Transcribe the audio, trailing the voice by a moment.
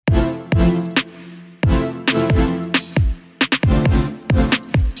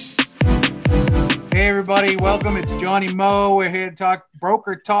everybody? Welcome. It's Johnny Moe. We're here to talk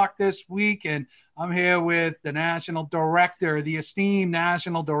broker talk this week, and I'm here with the national director, the esteemed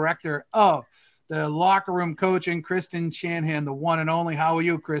national director of the locker room coaching, Kristen Shanahan, the one and only. How are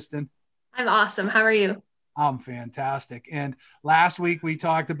you, Kristen? I'm awesome. How are you? I'm fantastic. And last week we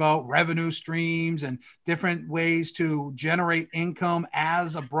talked about revenue streams and different ways to generate income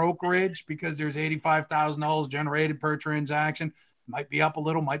as a brokerage, because there's $85,000 generated per transaction. Might be up a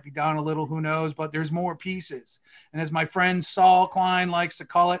little, might be down a little, who knows, but there's more pieces. And as my friend Saul Klein likes to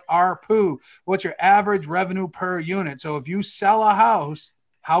call it, ARPU, what's your average revenue per unit? So if you sell a house,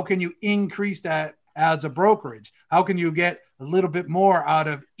 how can you increase that as a brokerage? How can you get a little bit more out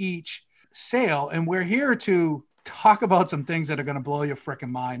of each sale? And we're here to talk about some things that are going to blow your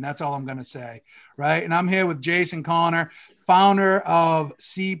freaking mind. That's all I'm going to say, right? And I'm here with Jason Connor, founder of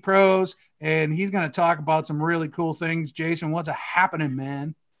C Pros, and he's going to talk about some really cool things. Jason, what's happening,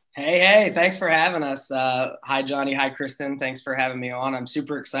 man? Hey, thanks for having us. Hi, Johnny. Hi, Kristen. Thanks for having me on. I'm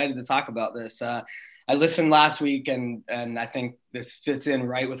super excited to talk about this. I listened last week, and I think this fits in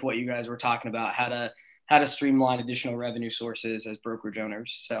right with what you guys were talking about, how to streamline additional revenue sources as brokerage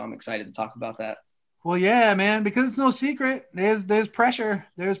owners. So I'm excited to talk about that. Well, yeah, man, because it's no secret. There's pressure.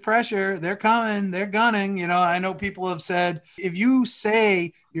 There's pressure. They're coming. They're gunning. You know, I know people have said, if you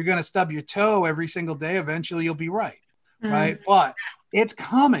say you're going to stub your toe every single day, eventually you'll be right. Right. But it's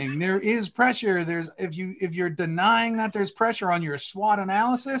coming. There is pressure. If you're denying that there's pressure on your SWOT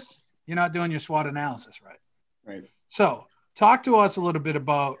analysis, you're not doing your SWOT analysis right. Right. So talk to us a little bit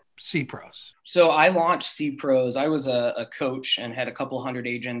about C Pros. So I launched C Pros. I was a coach and had a couple hundred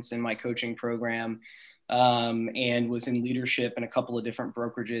agents in my coaching program, and was in leadership in a couple of different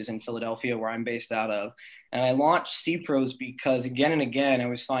brokerages in Philadelphia, where I'm based out of. And I launched C Pros because again and again, I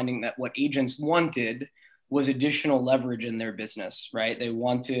was finding that what agents wanted was additional leverage in their business, right? They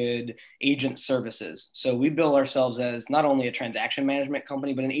wanted agent services. So we bill ourselves as not only a transaction management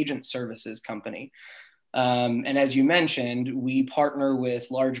company, but an agent services company. And as you mentioned, we partner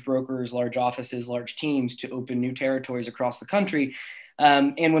with large brokers, large offices, large teams to open new territories across the country.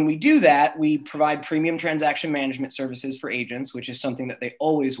 And when we do that, we provide premium transaction management services for agents, which is something that they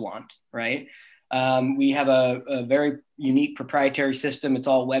always want, right? We have a very unique proprietary system. It's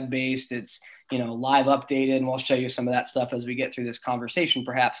all web-based. It's, live updated, and we'll show you some of that stuff as we get through this conversation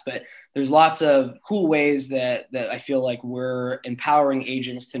perhaps, but there's lots of cool ways that I feel like we're empowering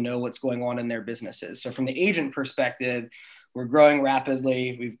agents to know what's going on in their businesses. So from the agent perspective, we're growing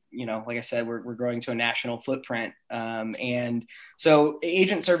rapidly. Like I said, we're growing to a national footprint. And so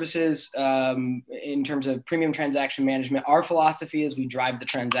agent services, in terms of premium transaction management, our philosophy is we drive the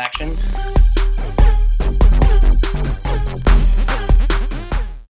transaction.